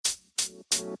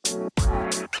Oh,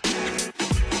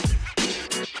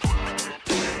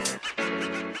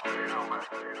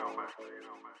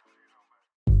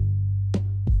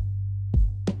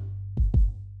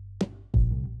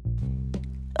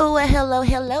 well,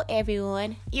 hello,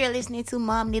 everyone. You're listening to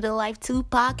Mom Need a Life 2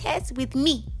 podcast with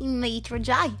me, Mitra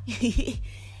Jai.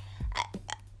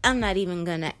 I'm not even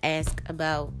going to ask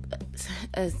about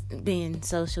us being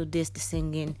social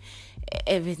distancing and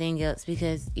everything else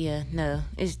because,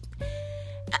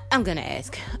 I'm going to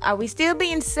ask, are we still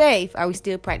being safe? Are we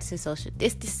still practicing social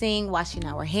distancing, washing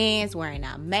our hands, wearing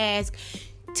our mask,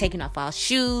 taking off our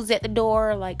shoes at the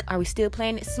door? Like, are we still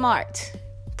playing it smart?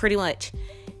 Pretty much.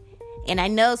 And I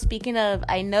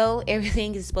know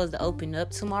everything is supposed to open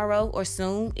up tomorrow or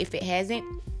soon. If it hasn't,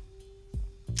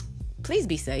 please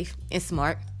be safe and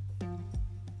smart.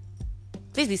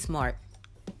 Please be smart.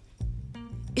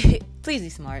 Please be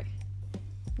smart.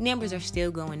 Numbers are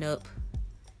still going up.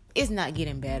 It's not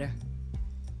getting better.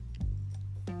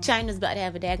 China's about to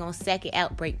have a daggone second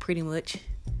outbreak pretty much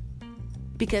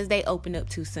because they opened up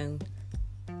too soon.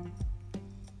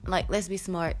 Like, let's be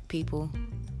smart, people.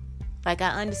 Like,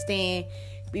 I understand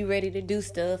we ready to do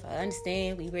stuff. I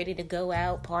understand we ready to go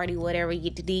out, party, whatever,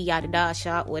 get to yada-da,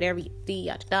 shop, whatever,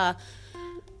 yada-da.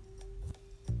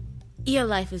 Your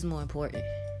life is more important.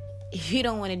 If you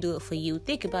don't want to do it for you,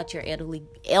 think about your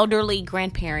elderly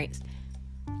grandparents,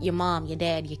 your mom, your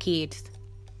dad, your kids.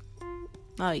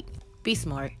 Like, be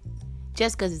smart.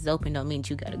 Just because it's open don't mean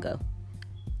you gotta go.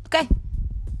 Okay?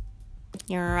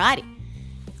 You're righty.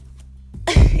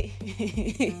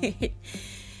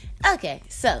 Okay,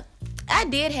 so I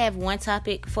did have one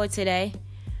topic for today,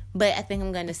 but I think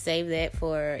I'm going to save that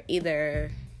for I'm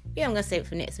going to save it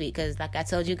for next week because like I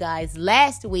told you guys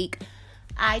last week,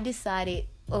 I decided,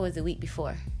 or was it the week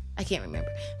before? I can't remember.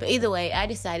 But either way, I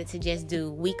decided to just do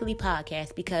weekly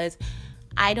podcasts because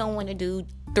I don't want to do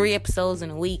 3 episodes in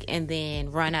a week and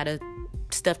then run out of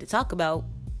stuff to talk about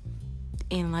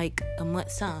in like a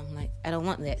month's time. Like, I don't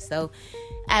want that. So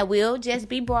I will just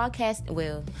be broadcasting.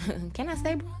 Well, can I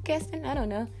say broadcasting? I don't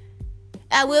know.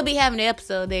 I will be having an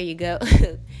episode. There you go.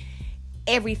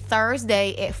 Every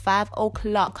Thursday at 5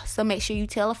 o'clock. So make sure you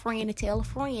tell a friend to tell a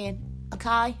friend.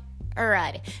 Okay?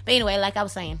 Alrighty. But anyway, like I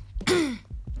was saying,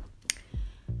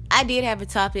 I did have a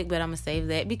topic, but I'm going to save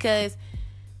that because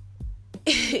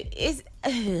it's...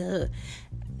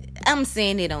 I'm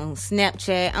seeing it on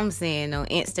Snapchat. I'm seeing it on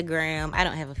Instagram. I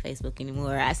don't have a Facebook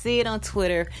anymore. I see it on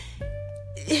Twitter.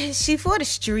 She for the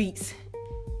streets.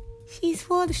 She's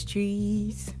for the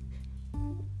streets.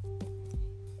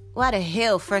 Why the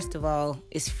hell, first of all,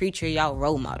 is Future y'all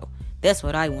role model? That's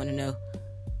what I want to know.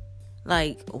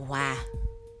 Like, why?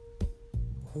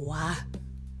 Why?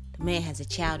 The man has a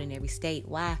child in every state.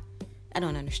 Why? I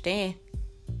don't understand.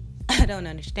 I don't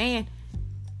understand.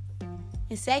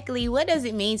 And secondly, what does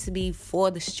it mean to be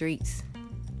for the streets?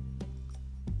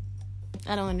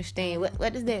 I don't understand.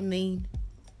 What does that mean?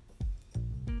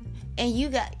 And you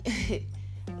got...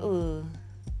 and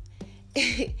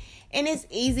it's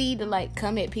easy to, like,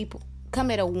 come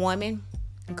at a woman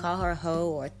and call her a hoe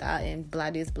or thought and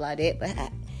blah this, blah that. But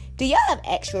do y'all have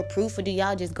actual proof or do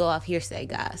y'all just go off hearsay,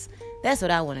 guys? That's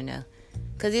what I want to know.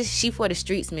 Because it's she for the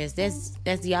streets, miss. That's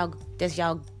y'all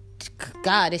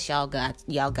God, that's y'all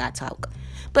got talk.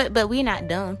 But we not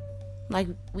dumb. Like,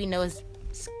 we know it's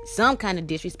some kind of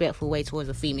disrespectful way towards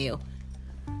a female.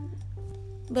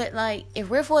 But, like, if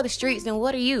we're for the streets, then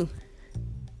what are you?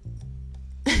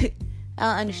 I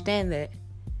don't understand that.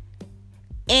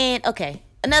 And, okay,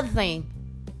 another thing.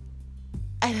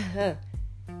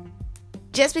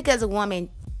 Just because a woman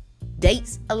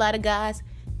dates a lot of guys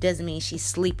doesn't mean she's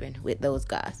sleeping with those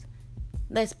guys.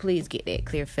 Let's please get that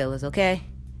clear, fellas, okay?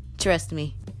 Trust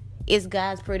me.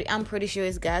 I'm pretty sure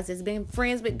it's guys that's been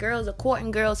friends with girls or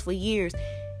courting girls for years.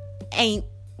 Ain't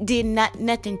did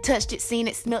nothing, touched it, seen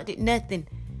it, smelt it, nothing.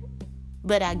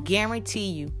 But I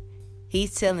guarantee you,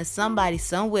 he's telling somebody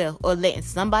somewhere or letting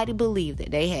somebody believe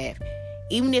that they have.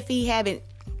 Even if he haven't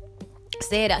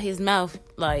said out his mouth,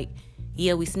 like,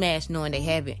 yeah, we smashed, knowing they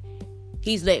haven't.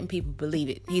 He's letting people believe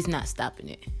it. He's not stopping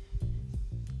it.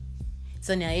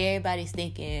 So now everybody's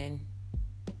thinking,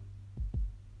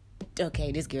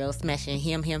 okay, this girl's smashing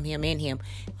him, and him.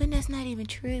 When that's not even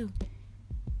true.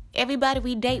 Everybody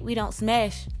we date, we don't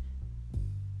smash.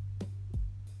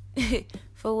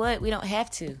 For what? We don't have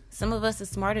to. Some of us are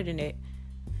smarter than that.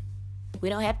 We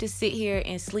don't have to sit here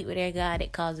and sleep with that guy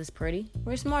that calls us pretty.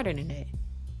 We're smarter than that.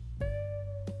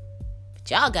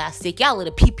 But y'all got sick. Y'all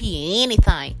little pee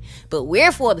anything. But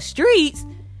we're for the streets.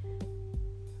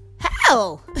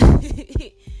 How?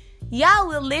 Y'all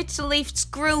will literally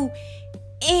screw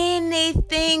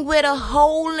anything with a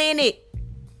hole in it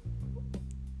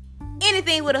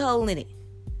anything with a hole in it.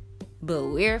 But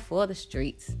we're for the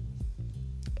streets.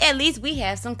 At least we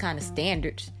have some kind of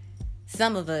standards.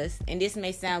 Some of us, and this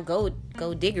may sound gold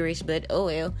diggerish, but oh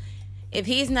well. If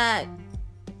he's not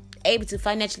able to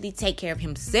financially take care of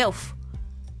himself,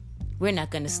 we're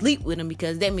not going to sleep with him,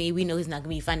 because that means we know he's not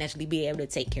going to be financially be able to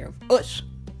take care of us.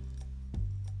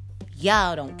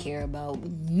 Y'all don't care about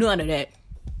none of that.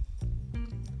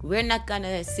 We're not going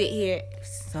to sit here,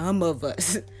 some of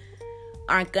us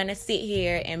aren't going to sit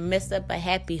here and mess up a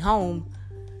happy home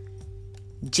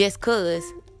just cause.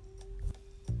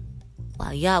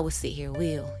 While y'all would sit here,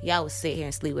 y'all would sit here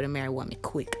and sleep with a married woman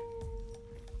quick.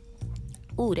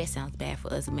 Ooh, that sounds bad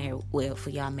for us for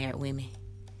y'all married women.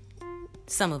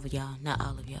 Some of y'all, not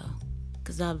all of y'all.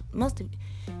 Because most of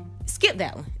skip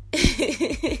that one.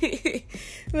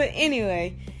 But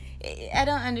anyway, I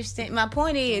don't understand. My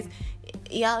point is,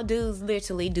 y'all dudes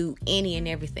literally do any and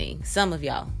everything. Some of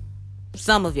y'all.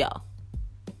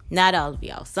 Not all of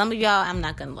y'all. Some of y'all, I'm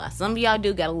not gonna lie, some of y'all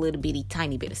do got a little bitty,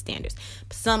 tiny bit of standards.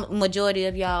 But some majority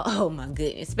of y'all, oh my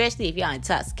goodness, especially if y'all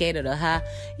intoxicated or high,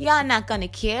 y'all not gonna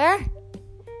care.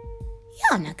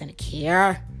 Y'all not gonna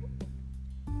care.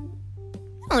 I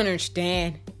don't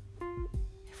understand.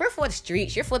 If we're for the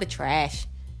streets, you're for the trash.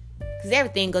 Because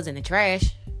everything goes in the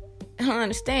trash. I don't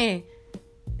understand.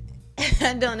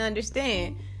 I don't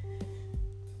understand.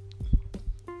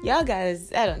 Y'all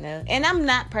guys, I don't know. And I'm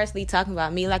not personally talking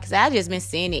about me. Like I said, I've just been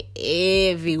seeing it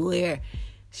everywhere.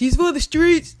 She's for the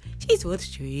streets. She's for the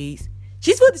streets.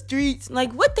 She's for the streets.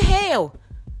 Like, what the hell?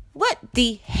 What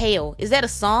the hell? Is that a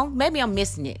song? Maybe I'm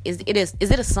missing it. Is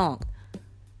it a song?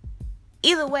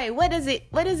 Either way, what does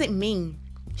it mean?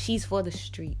 She's for the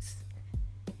streets.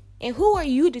 And who are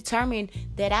you determining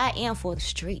that I am for the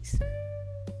streets?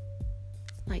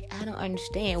 Like, I don't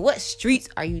understand. What streets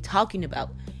are you talking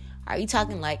about? Are you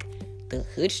talking like the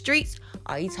hood streets?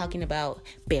 Are you talking about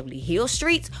Beverly Hills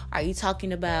streets? Are you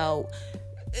talking about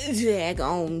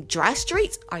dry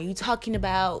streets? Are you talking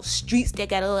about streets that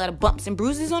got a lot of bumps and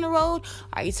bruises on the road?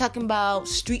 Are you talking about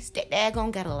streets that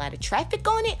got a lot of traffic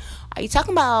on it? Are you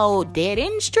talking about dead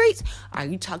end streets? Are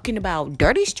you talking about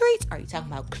dirty streets? Are you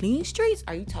talking about clean streets?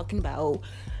 Are you talking about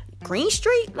green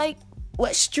street? Like,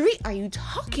 what street are you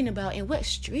talking about, and what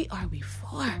street are we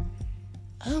for?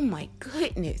 Oh my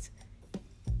goodness.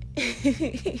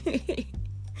 I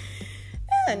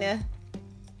don't know.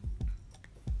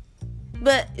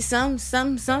 But some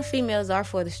females are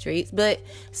for the streets, but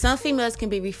some females can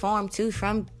be reformed too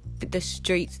from the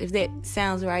streets, if that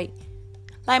sounds right.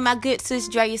 Like my good sis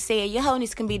Drea said, your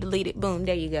wholeness can be deleted. Boom,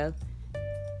 there you go.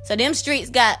 So them streets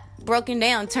got broken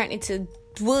down, turned into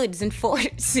woods and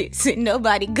forests, and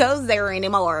nobody goes there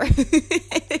anymore.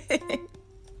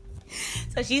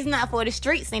 So she's not for the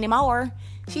streets anymore.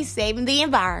 She's saving the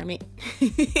environment.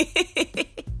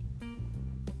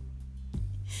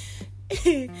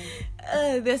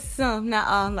 That's some. Not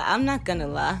all. I'm not gonna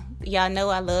lie. Y'all know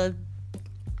I love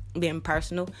being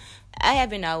personal. I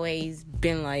haven't always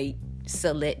been like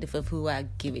selective of who I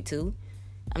give it to.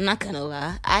 I'm not gonna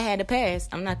lie. I had a past.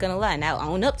 I'm not gonna lie. Now I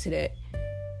own up to that,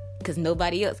 because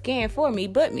nobody else can for me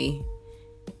but me.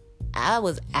 I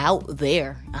was out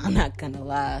there. I'm not gonna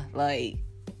lie. Like,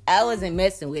 I wasn't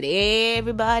messing with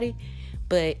everybody,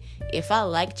 but if I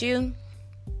liked you,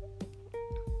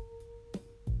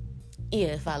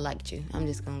 if I liked you, I'm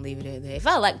just gonna leave it at that. If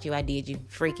I liked you, I did you.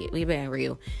 Freak it. We been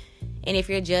real. And if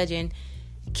you're judging,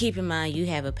 keep in mind you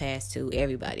have a past too.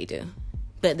 Everybody do.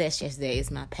 But that's just that. It's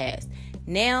my past.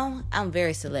 Now, I'm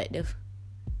very selective.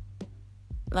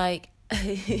 Like,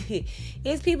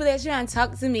 it's people that try and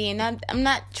talk to me, and I'm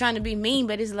not trying to be mean,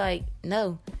 but it's like,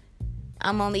 no.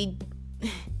 I'm only...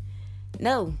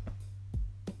 No.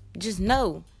 Just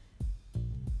no.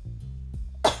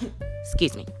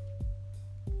 Excuse me.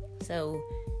 So,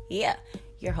 yeah.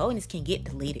 Your wholeness can get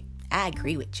deleted. I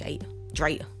agree with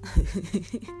Drea.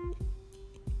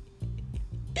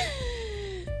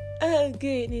 Oh,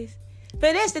 goodness.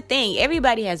 But that's the thing.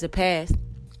 Everybody has a past.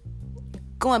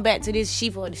 Going back to this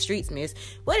she for the streets mess.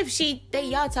 What if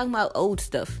y'all talking about old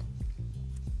stuff?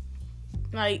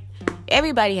 Like,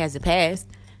 everybody has a past.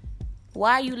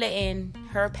 Why are you letting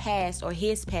her past or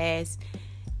his past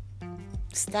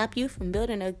stop you from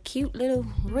building a cute little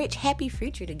rich happy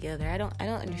future together? I don't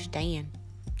understand.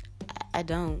 I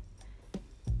don't.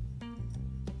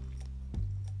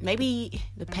 Maybe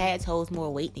the past holds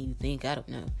more weight than you think. I don't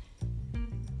know.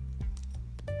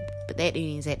 But that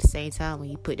means at the same time, when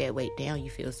you put that weight down, you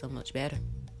feel so much better.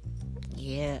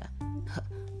 Yeah.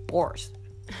 Bars.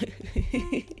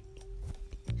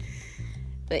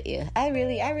 But yeah, I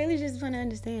really just want to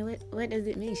understand what does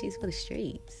it mean she's for the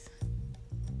streets.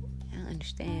 I don't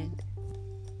understand.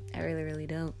 I really, really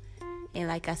don't. And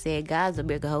like I said, guys are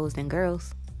bigger hoes than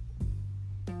girls.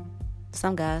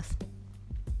 Some guys.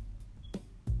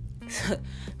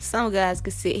 Some guys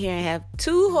could sit here and have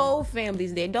 2 whole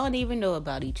families that don't even know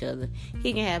about each other.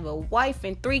 He can have a wife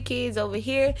and 3 kids over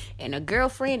here and a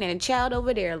girlfriend and a child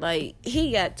over there. Like,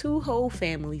 he got 2 whole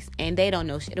families and they don't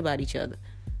know shit about each other.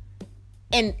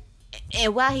 And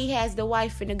while he has the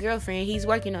wife and the girlfriend, he's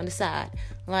working on the side.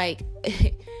 Like,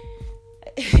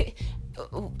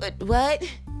 what?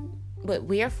 But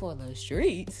we're for the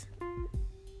streets.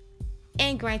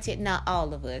 And granted, not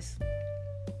all of us.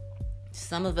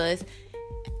 Some of us,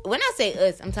 when I say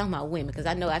us, I'm talking about women, because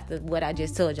I know after what I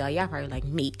just told y'all probably like,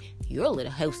 me, you're a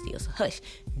little hoe still, so hush.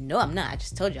 No, I'm not. I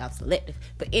just told y'all I'm selective.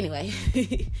 But anyway.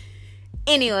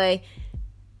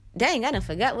 Dang, I done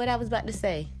forgot what I was about to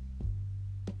say.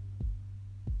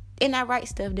 And I write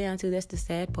stuff down too. That's the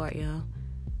sad part, y'all.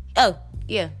 Oh,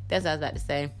 yeah, that's what I was about to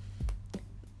say.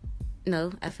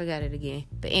 No, I forgot it again.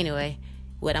 But anyway,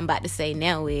 what I'm about to say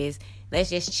now is, let's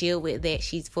just chill with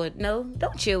that. No,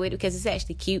 don't chill with it, because it's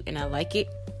actually cute and I like it.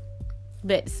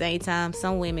 But at the same time,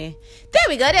 some women... There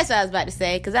we go. That's what I was about to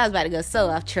say, because I was about to go so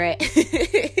off track.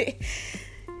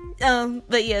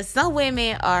 But yeah, some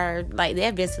women are like,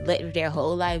 they've been selective their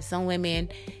whole life. Some women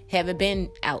haven't been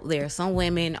out there. Some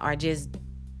women are just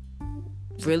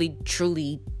really,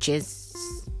 truly just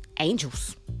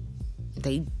angels.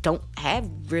 They don't have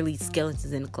really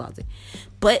skeletons in the closet.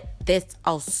 But that's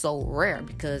also rare,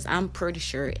 because I'm pretty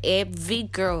sure every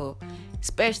girl,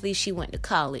 especially if she went to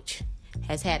college,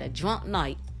 has had a drunk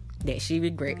night that she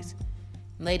regrets.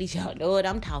 Ladies, y'all know what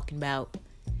I'm talking about.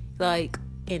 Like,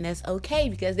 and that's okay,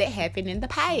 because that happened in the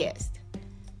past.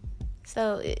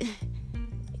 So,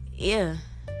 yeah.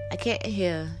 I can't,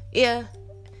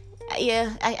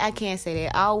 I can't say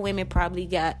that. All women probably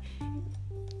got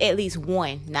at least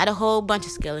one, not a whole bunch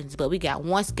of skeletons, but we got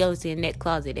one skeleton in that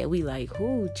closet that we like,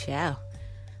 ooh, child.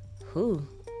 Ooh,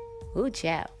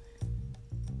 child.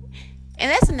 And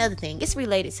that's another thing. It's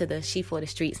related to the she for the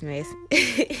streets mess.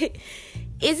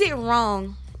 Is it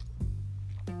wrong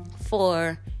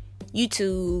for you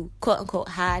to, quote unquote,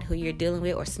 hide who you're dealing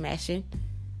with or smashing?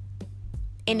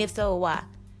 And if so, why?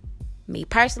 Me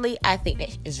personally, I think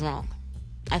that is wrong.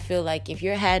 I feel like if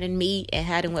you're hiding me and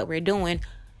hiding what we're doing,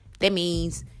 that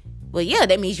means, well, yeah,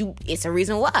 that means it's a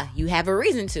reason why. You have a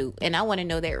reason to. And I want to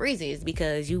know that reason. Is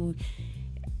because you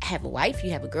have a wife,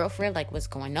 you have a girlfriend, like, what's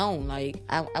going on? Like,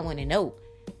 I want to know.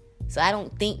 So I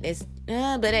don't think that's,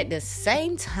 but at the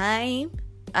same time,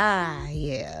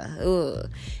 yeah.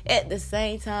 At the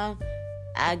same time,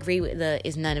 I agree with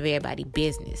it's none of everybody's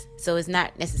business. So it's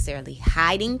not necessarily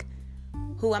hiding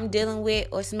who I'm dealing with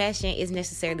or smashing. It's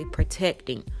necessarily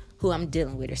protecting who I'm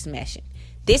dealing with or smashing.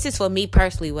 This is for me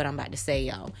personally what I'm about to say,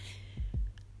 y'all.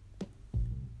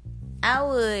 I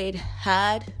would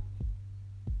hide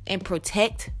and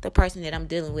protect the person that I'm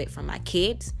dealing with from my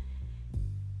kids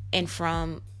and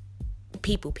from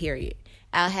people, period.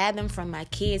 I'll have them from my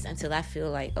kids until I feel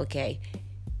like, okay,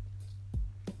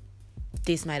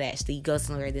 this might actually go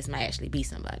somewhere. This might actually be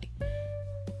somebody.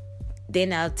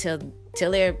 Then I'll tell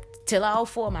all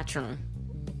 4 of my children,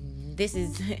 this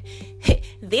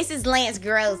is Lance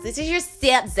Gross. This is your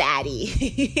stepdaddy.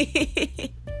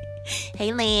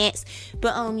 Hey, Lance.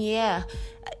 But yeah.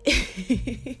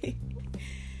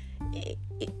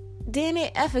 Damn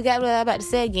it, I forgot what I was about to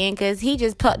say again, because he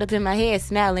just popped up in my head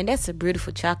smiling. That's a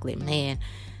beautiful chocolate, man.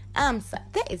 I'm sorry.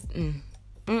 That is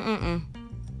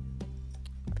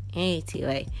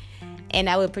anyway. And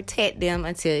I would protect them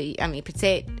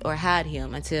protect or hide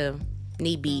him until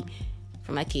need be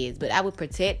from my kids. But I would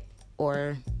protect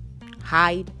or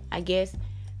hide, I guess,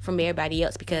 from everybody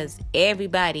else, because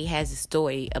everybody has a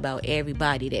story about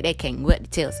everybody that they can't wait to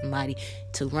tell somebody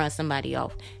to run somebody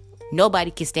off.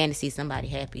 Nobody can stand to see somebody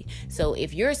happy. So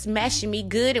if you're smashing me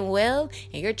good and well,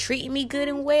 and you're treating me good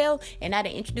and well, and I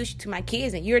done introduce you to my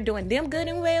kids and you're doing them good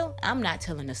and well, I'm not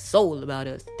telling a soul about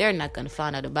us. They're not going to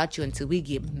find out about you until we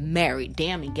get married.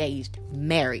 Damn, engaged,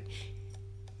 married.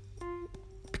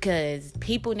 Because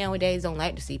people nowadays don't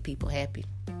like to see people happy.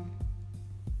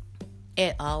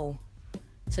 At all.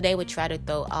 So they would try to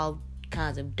throw all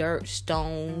kinds of dirt,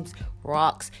 stones,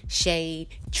 rocks, shade,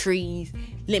 trees,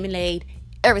 lemonade,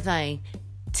 everything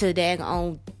to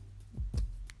daggone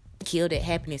kill that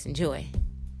happiness and joy.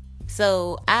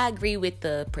 So I agree with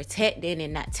the protecting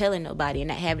and not telling nobody and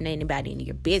not having anybody in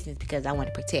your business, because I want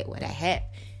to protect what I have.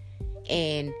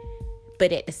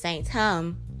 But at the same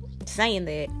time, saying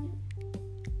that,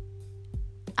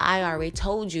 I already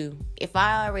told you. If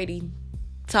I already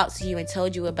talked to you and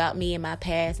told you about me and my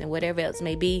past and whatever else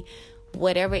may be,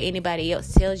 Whatever anybody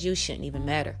else tells you shouldn't even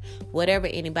matter. Whatever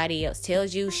anybody else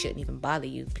tells you shouldn't even bother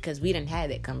you, because we didn't have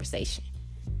that conversation.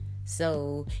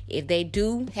 So if they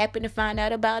do happen to find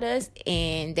out about us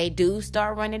and they do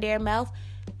start running their mouth,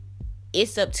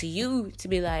 it's up to you to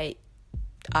be like,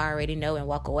 I already know, and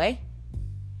walk away,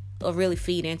 or really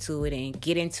feed into it and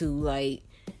get into like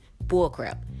bull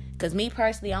crap. Because me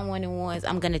personally, I'm one of the ones,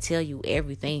 I'm going to tell you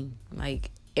everything.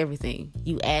 Like everything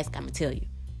you ask, I'm going to tell you.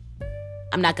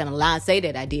 I'm not going to lie and say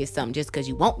that I did something just because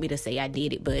you want me to say I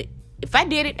did it. But if I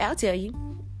did it, I'll tell you.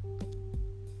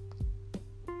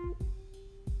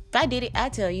 If I did it, I'll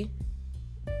tell you.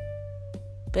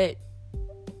 But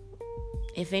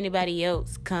if anybody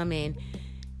else come and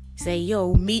say,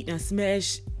 yo, meet and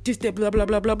smash this, that, blah, blah,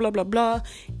 blah, blah, blah, blah, blah,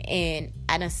 and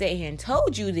I done sat here and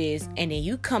told you this, and then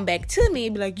you come back to me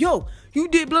and be like, yo, you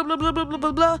did blah, blah, blah, blah, blah,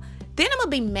 blah, blah, then I'm going to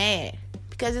be mad.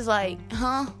 Because it's like,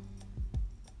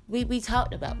 we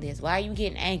talked about this. Why are you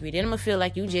getting angry? Then I'm going to feel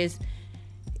like I'm going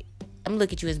to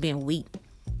look at you as being weak.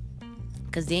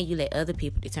 Because then you let other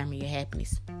people determine your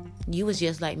happiness. You was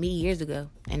just like me years ago.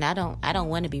 And I don't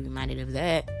want to be reminded of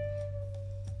that.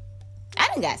 I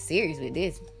done got serious with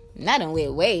this. And I done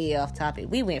went way off topic.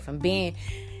 We went from being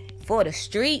for the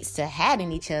streets to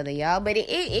having each other, y'all. But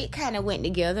it kind of went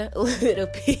together a little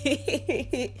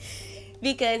bit.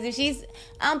 Because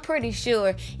I'm pretty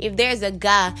sure if there's a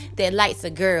guy that likes a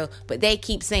girl, but they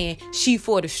keep saying she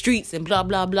for the streets and blah,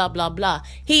 blah, blah, blah, blah,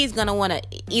 he's going to want to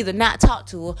either not talk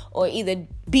to her or either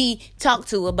be talk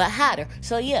to her but hide her.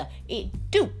 So yeah, it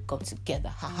do go together.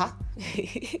 Haha.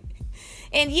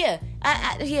 And yeah,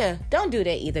 don't do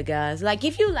that either, guys. Like,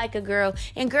 if you like a girl,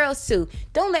 and girls too,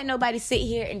 don't let nobody sit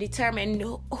here and determine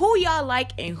who y'all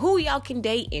like and who y'all can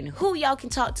date and who y'all can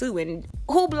talk to and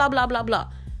who blah, blah, blah, blah.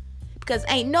 Because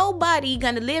ain't nobody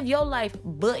gonna live your life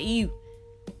but you.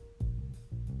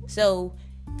 So,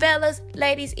 fellas,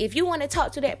 ladies, if you want to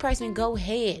talk to that person, go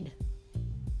ahead.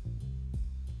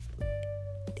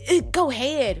 Go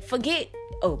ahead. Forget,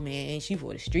 oh man, she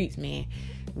for the streets, man.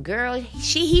 Girl,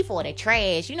 he for the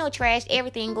trash. You know trash,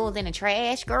 everything goes in the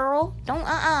trash, girl. Don't,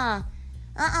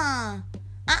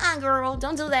 girl.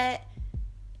 Don't do that.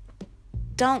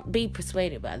 Don't be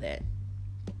persuaded by that.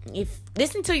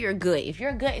 Listen to your gut. If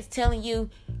your gut is telling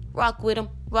you, rock with him,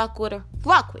 rock with her,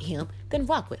 rock with him, then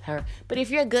rock with her. But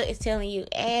if your gut is telling you,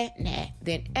 nah,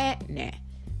 then nah.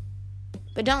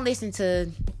 But don't listen to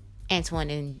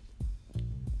Antoine and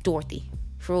Dorothy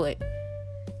Freud.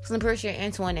 Because I'm pretty sure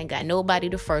Antoine ain't got nobody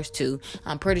the first two.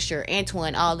 I'm pretty sure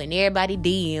Antoine all in everybody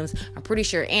DMs. I'm pretty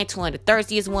sure Antoine the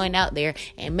thirstiest one out there.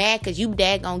 And mad because you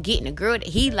daggone getting a girl that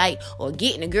he like, or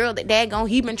getting a girl that daggone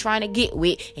he been trying to get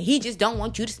with, and he just don't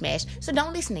want you to smash. So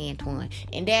don't listen to Antoine.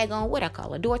 And daggone, what I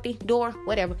call her? Dorothy? Dor?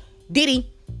 Whatever.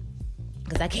 Diddy.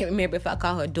 Because I can't remember if I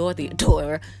call her Dorothy or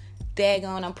Dora.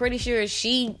 Daggone, I'm pretty sure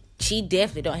she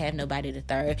definitely don't have nobody to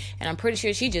third. And I'm pretty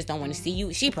sure she just don't want to see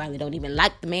you. She probably don't even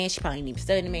like the man. She probably ain't even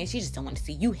studying the man. She just don't want to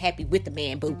see you happy with the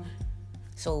man, boo.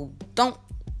 So don't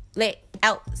let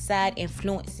outside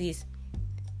influences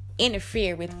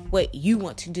interfere with what you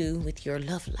want to do with your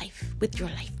love life. With your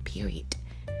life, period.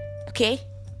 Okay?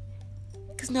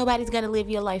 Because nobody's going to live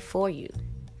your life for you.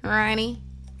 Ronnie?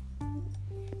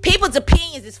 People's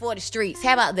opinions is for the streets.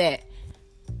 How about that?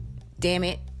 Damn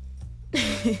it.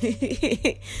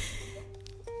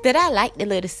 But I like the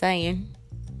little saying.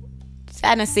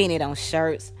 I done seen it on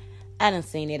shirts. I done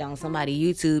seen it on somebody's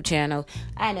YouTube channel.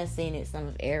 I done seen it some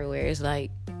of everywhere. It's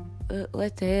like,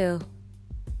 what the hell?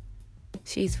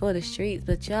 She's for the streets,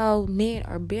 but y'all men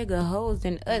are bigger hoes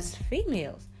than us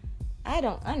females. I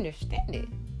don't understand it.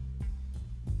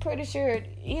 Pretty sure,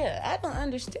 yeah, I don't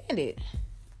understand it.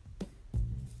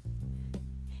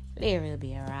 It'll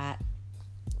be alright.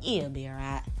 It'll be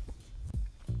alright.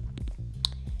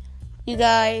 You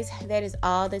guys, that is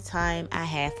all the time I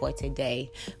have for today.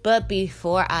 But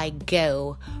before I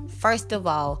go, first of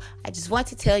all, I just want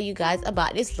to tell you guys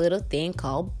about this little thing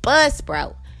called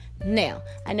Buzzsprout. Now,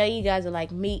 I know you guys are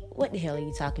like, me, what the hell are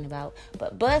you talking about?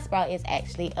 But Buzzsprout is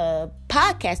actually a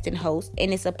podcasting host,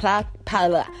 and it's a podcasting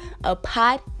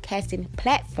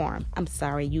platform. I'm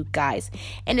sorry, you guys.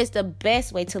 And it's the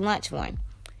best way to launch one.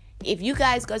 If you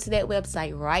guys go to that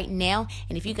website right now,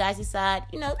 and if you guys decide,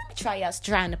 let me try out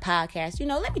trying the podcast,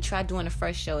 let me try doing the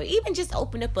first show, even just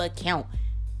open up an account,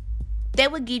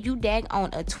 that would give you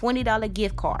daggone a $20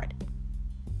 gift card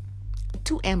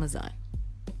to Amazon.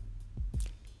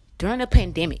 During the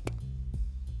pandemic,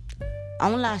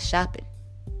 online shopping,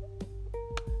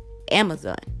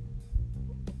 Amazon.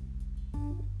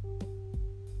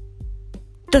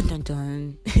 Dun dun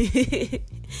dun.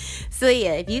 So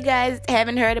yeah, if you guys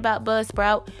haven't heard about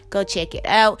Buzzsprout, go check it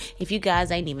out. If you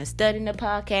guys ain't even studying the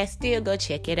podcast, still go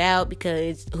check it out,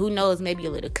 because who knows, maybe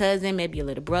your little cousin, maybe your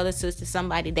little brother, sister,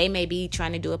 somebody, they may be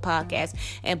trying to do a podcast,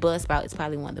 and Buzzsprout is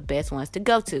probably one of the best ones to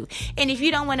go to. And if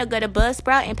you don't want to go to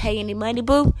Buzzsprout and pay any money,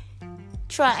 boo,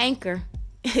 try Anchor.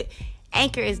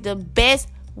 Anchor is the best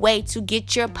way to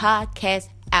get your podcast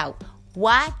out.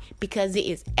 Why? Because it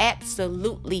is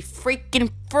absolutely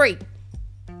freaking free.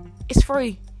 It's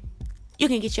free. You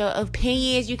can get your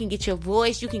opinions, you can get your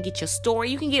voice, you can get your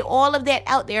story, you can get all of that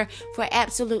out there for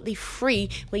absolutely free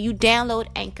when you download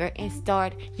Anchor and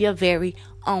start your very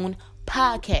own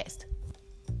podcast.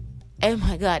 Oh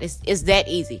my God, it's that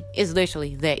easy. It's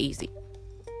literally that easy.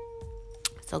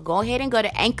 So go ahead and go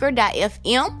to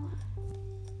anchor.fm,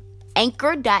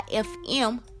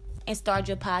 and start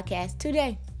your podcast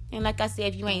today. And like I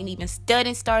said, if you ain't even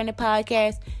studying starting a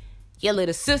podcast, your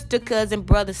little sister, cousin,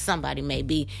 brother, somebody may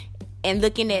be. And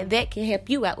looking at that can help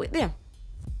you out with them.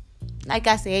 Like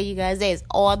I said, you guys, that is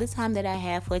all the time that I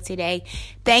have for today.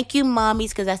 Thank you, mommies,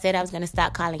 because I said I was going to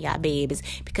stop calling y'all babies.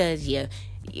 Because,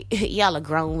 y'all are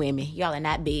grown women. Y'all are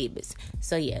not babies.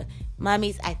 So, yeah,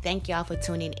 mommies, I thank y'all for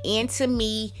tuning in to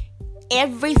me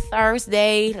every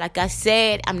Thursday. Like I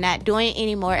said, I'm not doing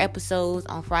any more episodes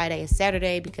on Friday and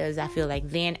Saturday because I feel like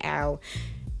then I'll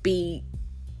be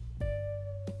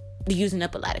using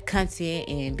up a lot of content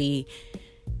and be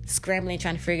scrambling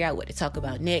trying to figure out what to talk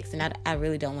about next, and I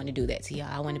really don't want to do that to y'all.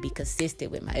 I want to be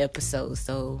consistent with my episodes,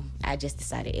 so I just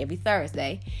decided every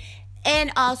Thursday.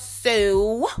 And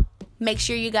also, make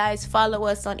sure you guys follow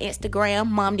us on Instagram,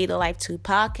 Mom Need a Life 2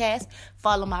 Podcast.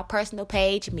 Follow my personal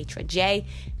page, Mitra J.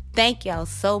 Thank y'all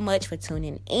so much for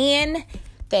tuning in.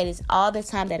 That is all the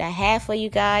time that I have for you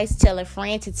guys. Tell a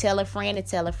friend to tell a friend to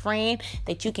tell a friend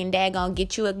that you can daggone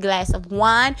get you a glass of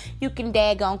wine. You can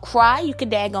daggone cry. You can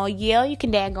daggone yell. You can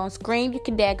daggone scream. You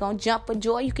can daggone jump for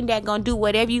joy. You can daggone do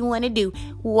whatever you want to do.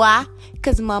 Why?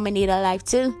 Because mama need a life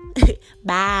too.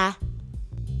 Bye.